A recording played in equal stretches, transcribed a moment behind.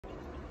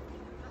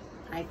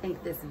I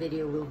think this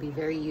video will be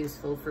very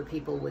useful for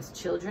people with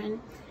children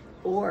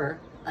or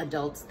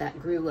adults that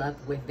grew up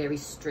with very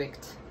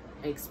strict,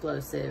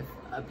 explosive,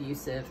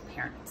 abusive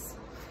parents.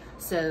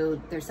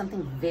 So there's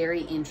something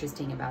very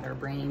interesting about our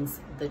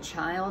brains. The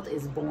child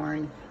is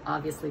born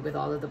obviously with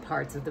all of the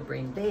parts of the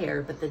brain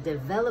there, but the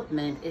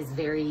development is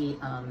very,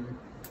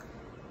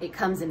 it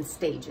comes in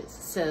stages.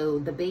 So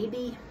the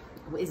baby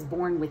is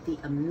born with the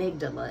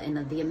amygdala, and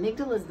the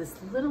amygdala is this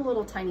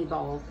little tiny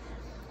ball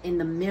in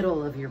the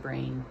middle of your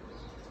brain,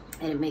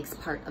 and it makes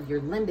part of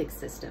your limbic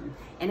system,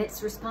 and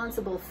it's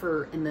responsible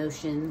for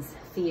emotions,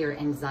 fear,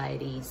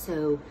 anxiety.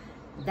 So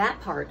that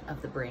part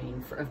of the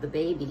brain of the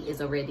baby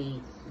is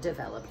already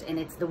developed, and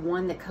it's the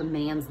one that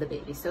commands the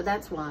baby. So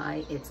that's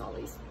why it's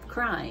always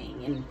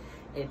crying and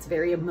it's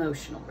very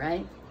emotional,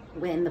 right?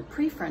 When the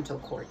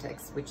prefrontal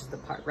cortex, which is the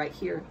part right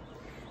here,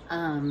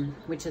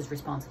 which is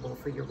responsible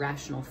for your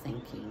rational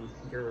thinking,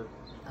 your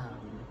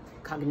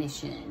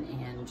cognition,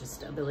 and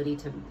just ability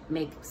to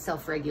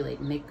self-regulate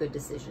and make good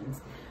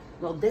decisions.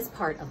 Well, this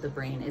part of the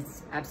brain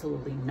is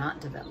absolutely not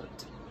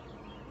developed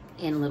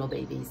in little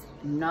babies,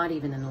 not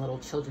even in little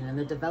children, and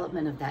the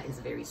development of that is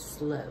very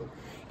slow.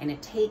 And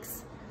it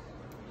takes,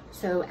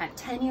 so at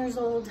 10 years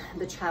old,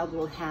 the child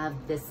will have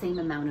the same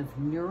amount of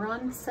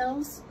neuron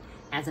cells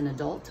as an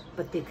adult,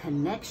 but the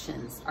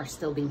connections are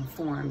still being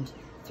formed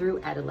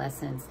through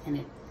adolescence,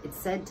 and it's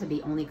said to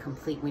be only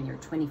complete when you're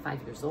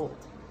 25 years old.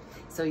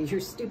 So you're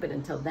stupid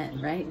until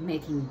then, right?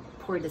 Making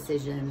poor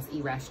decisions,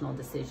 irrational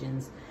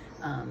decisions.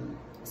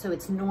 So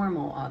it's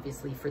normal,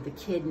 obviously, for the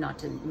kid not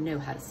to know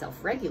how to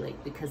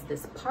self-regulate because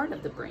this part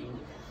of the brain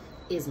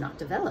is not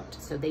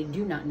developed. So they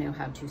do not know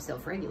how to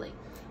self-regulate,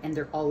 and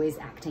they're always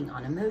acting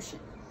on emotion.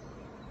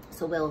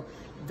 So, well,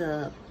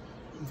 the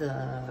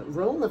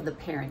role of the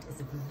parent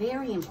is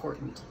very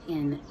important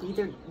in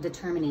either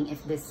determining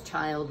if this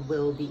child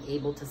will be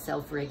able to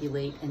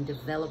self-regulate and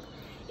develop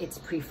its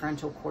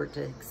prefrontal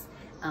cortex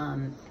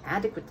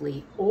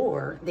adequately,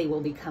 or they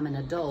will become an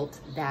adult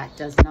that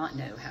does not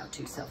know how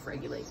to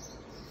self-regulate.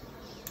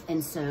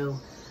 And so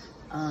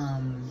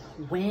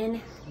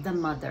when the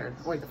mother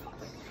or the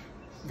father,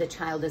 the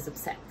child is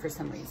upset for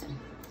some reason,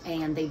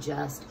 and they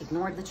just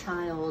ignore the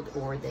child,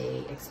 or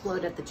they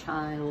explode at the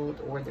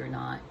child, or they're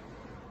not,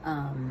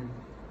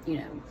 you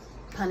know,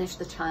 punish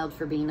the child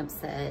for being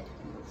upset,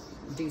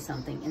 do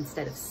something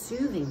instead of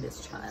soothing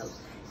this child.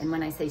 And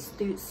when I say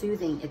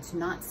soothing, it's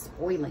not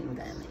spoiling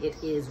them. It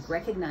is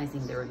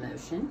recognizing their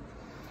emotion,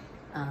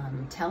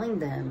 telling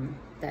them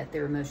that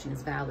their emotion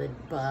is valid,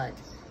 but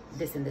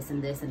this and this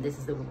and this, and this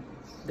is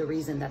the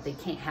reason that they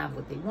can't have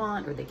what they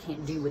want, or they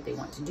can't do what they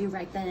want to do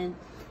right then.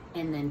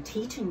 And then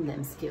teaching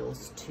them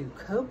skills to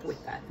cope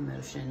with that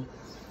emotion,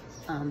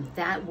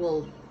 that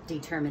will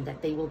determine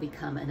that they will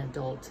become an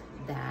adult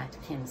that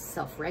can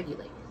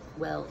self-regulate.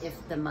 Well,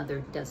 if the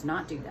mother does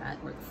not do that,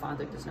 or the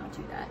father does not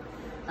do that,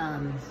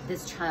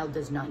 this child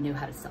does not know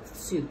how to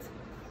self-soothe,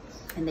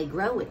 and they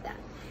grow with that.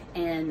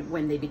 And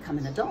when they become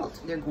an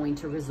adult, they're going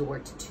to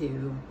resort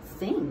to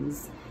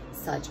things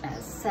such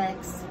as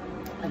sex,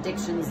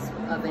 addictions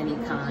of any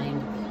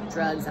kind,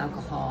 drugs,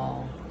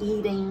 alcohol,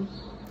 eating.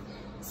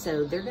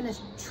 So they're going to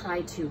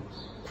try to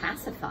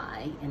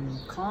pacify and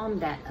calm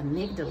that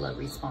amygdala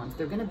response.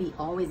 They're going to be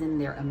always in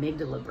their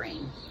amygdala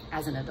brain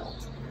as an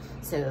adult.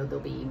 So they'll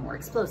be more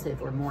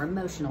explosive or more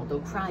emotional. They'll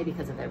cry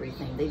because of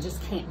everything. They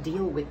just can't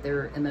deal with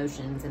their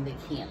emotions, and they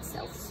can't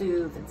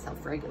self-soothe and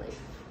self-regulate.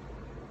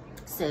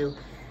 So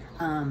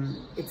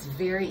it's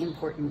very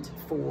important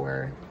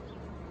for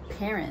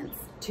parents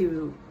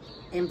to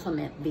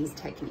implement these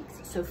techniques.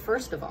 So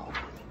first of all,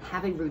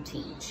 have a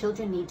routine.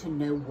 Children need to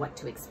know what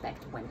to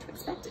expect, when to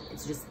expect it.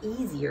 It's just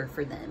easier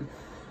for them.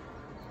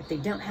 If they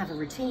don't have a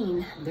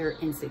routine, they're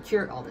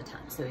insecure all the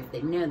time. So if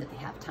they know that they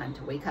have time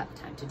to wake up,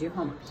 time to do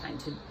homework, time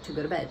to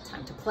go to bed,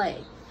 time to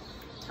play,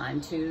 time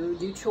to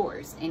do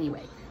chores,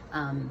 anyway,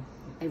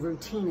 a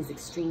routine is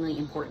extremely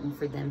important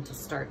for them to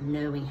start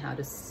knowing how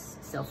to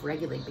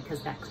self-regulate,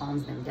 because that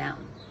calms them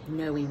down,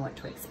 knowing what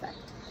to expect.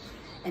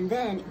 And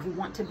then you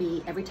want to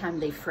be, every time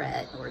they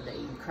fret or they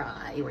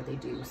cry or they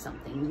do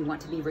something, you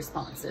want to be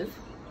responsive.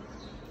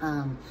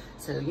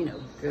 So, you know,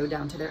 go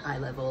down to their eye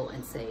level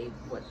and say,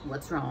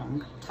 what's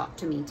wrong? Talk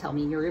to me, tell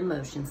me your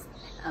emotions.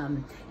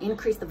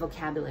 Increase the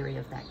vocabulary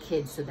of that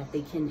kid so that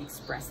they can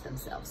express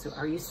themselves. So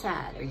are you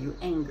sad? Are you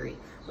angry?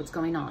 What's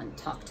going on?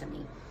 Talk to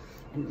me.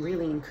 And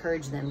really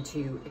encourage them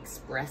to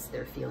express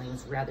their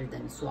feelings rather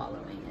than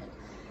swallowing it.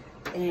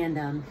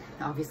 And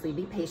obviously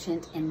be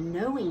patient, and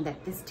knowing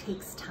that this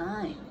takes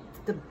time.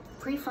 The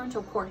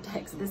prefrontal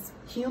cortex, this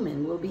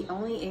human, will be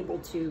only able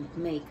to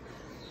make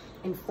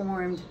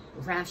informed,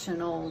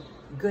 rational,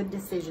 good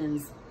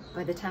decisions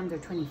by the time they're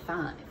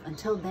 25.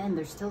 Until then,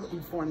 they're still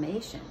in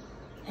formation.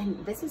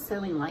 And this is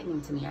so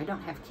enlightening to me. I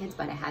don't have kids,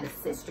 but I had a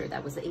sister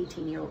that was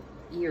 18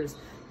 years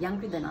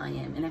younger than I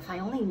am. And if I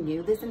only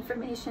knew this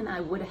information, I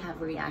would have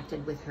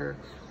reacted with her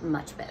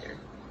much better.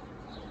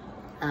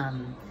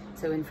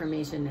 So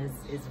information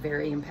is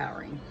very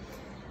empowering.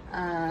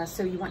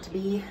 So you want to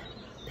be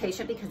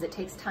patient because it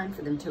takes time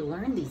for them to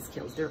learn these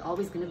skills. They're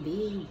always going to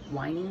be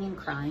whining and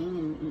crying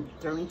and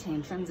throwing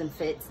tantrums and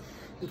fits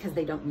because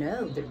they don't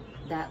know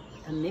that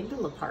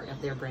amygdala part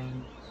of their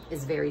brain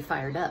is very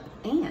fired up.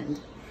 And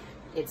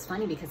it's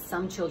funny because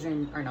some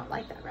children are not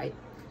like that, right?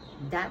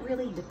 That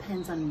really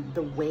depends on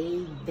the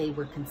way they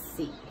were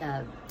conceived.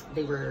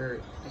 They were,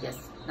 I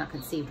guess, not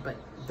conceived, but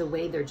the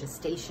way their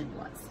gestation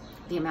was.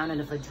 The amount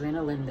of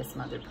adrenaline this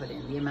mother put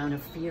in, the amount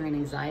of fear and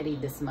anxiety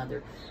this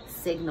mother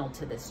signaled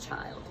to this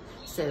child.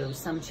 So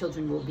some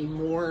children will be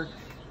more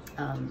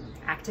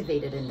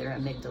activated in their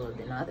amygdala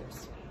than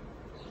others.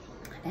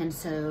 And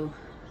so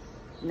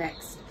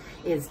next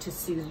is to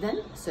soothe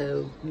them.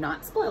 So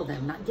not spoil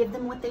them, not give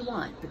them what they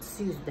want, but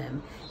soothe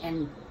them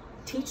and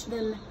teach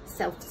them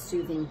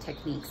self-soothing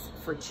techniques.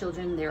 For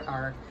children, there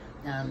are,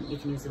 you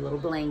can use a little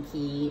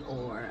blankie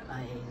or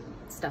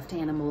a stuffed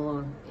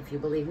animal. If you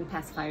believe in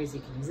pacifiers,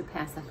 you can use a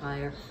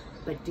pacifier,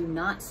 but do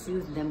not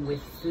soothe them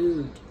with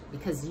food,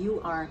 because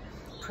you are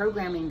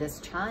programming this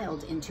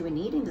child into an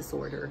eating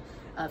disorder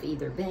of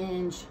either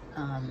binge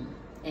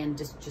and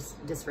just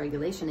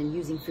dysregulation, and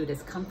using food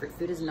as comfort.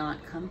 Food is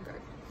not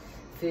comfort.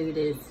 Food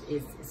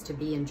is to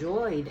be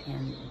enjoyed,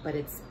 but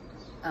it's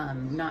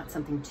not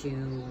something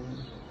to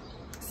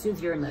soothe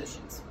your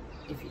emotions,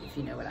 if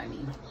you know what I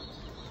mean.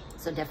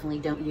 So definitely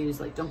don't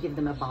give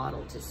them a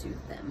bottle to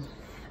soothe them.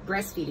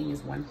 Breastfeeding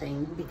is one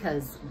thing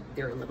because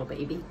they're a little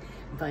baby,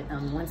 but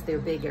once they're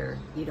bigger,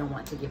 you don't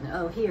want to give them,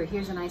 oh,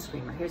 here's an ice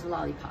cream, or here's a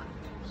lollipop,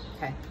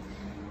 okay?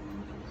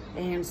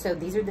 And so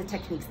these are the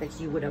techniques that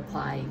you would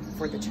apply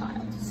for the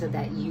child, so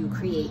that you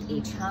create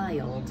a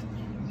child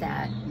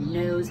that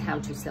knows how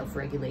to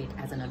self-regulate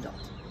as an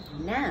adult.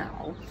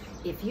 Now,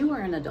 if you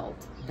are an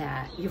adult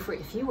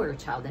if you were a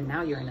child and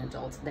now you're an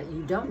adult that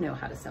you don't know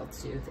how to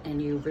self-soothe, and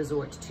you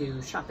resort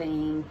to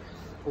shopping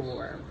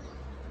or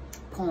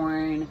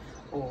porn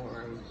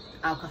or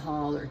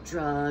alcohol or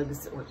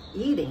drugs or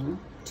eating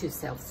to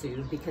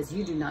self-soothe because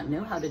you do not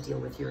know how to deal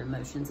with your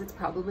emotions, it's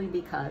probably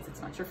because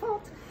it's not your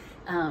fault.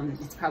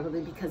 It's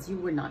probably because you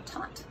were not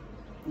taught.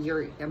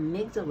 Your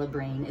amygdala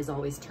brain is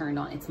always turned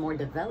on. It's more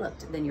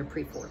developed than your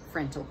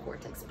prefrontal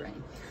cortex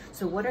brain.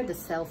 So what are the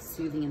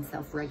self-soothing and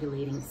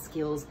self-regulating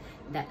skills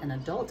that an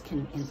adult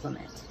can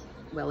implement?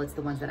 Well, it's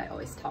the ones that I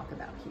always talk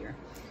about here.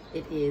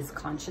 It is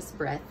conscious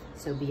breath.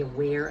 So be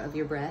aware of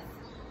your breath.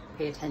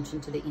 Pay attention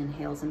to the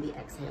inhales and the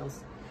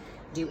exhales.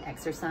 Do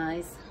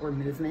exercise or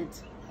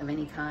movement of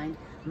any kind.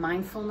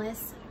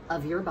 Mindfulness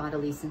of your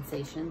bodily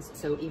sensations,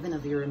 so even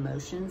of your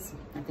emotions.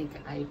 I think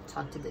I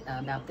talked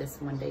about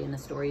this one day in the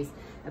stories,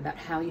 about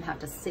how you have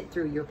to sit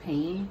through your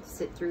pain,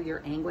 sit through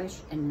your anguish,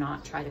 and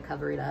not try to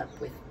cover it up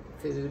with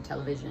food,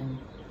 television,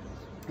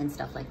 and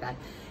stuff like that.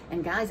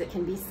 And guys, it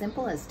can be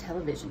simple as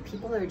television.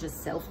 People are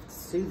just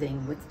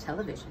self-soothing with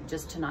television,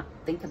 just to not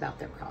think about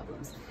their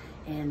problems.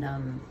 And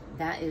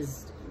that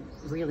is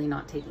really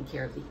not taking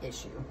care of the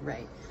issue,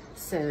 right?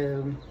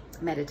 So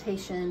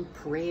meditation,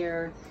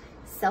 prayer,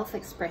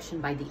 self-expression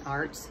by the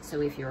arts.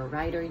 So if you're a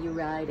writer, you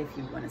write. If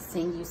you want to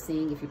sing, you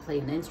sing. If you play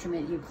an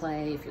instrument, you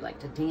play. If you like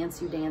to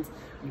dance, you dance.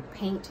 You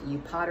paint, you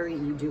pottery,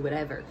 you do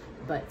whatever.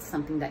 But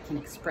something that can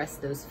express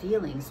those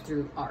feelings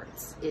through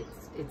arts.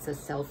 It's a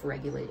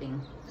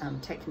self-regulating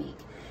technique.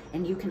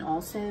 And you can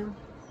also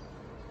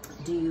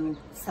do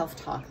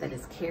self-talk that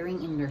is caring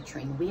and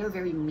nurturing. We are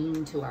very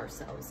mean to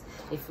ourselves.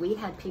 If we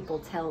had people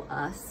tell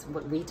us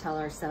what we tell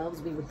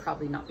ourselves, we would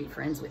probably not be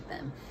friends with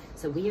them.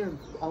 So we are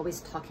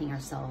always talking to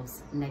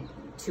ourselves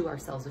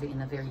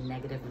in a very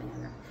negative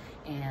manner.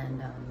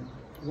 And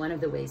one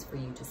of the ways for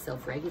you to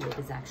self-regulate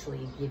is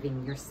actually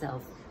giving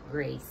yourself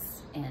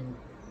grace. And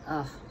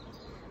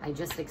I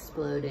just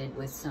exploded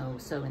with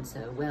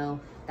so-and-so. Well,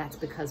 that's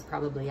because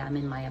probably I'm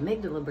in my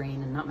amygdala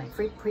brain and not my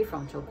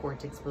prefrontal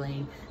cortex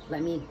brain.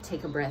 Let me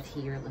take a breath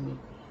here. Let me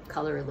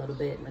color a little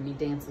bit. Let me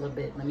dance a little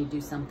bit. Let me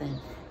do something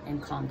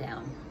and calm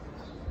down.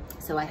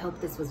 So I hope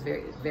this was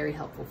very, very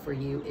helpful for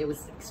you. It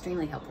was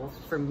extremely helpful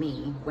for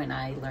me when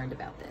I learned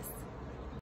about this.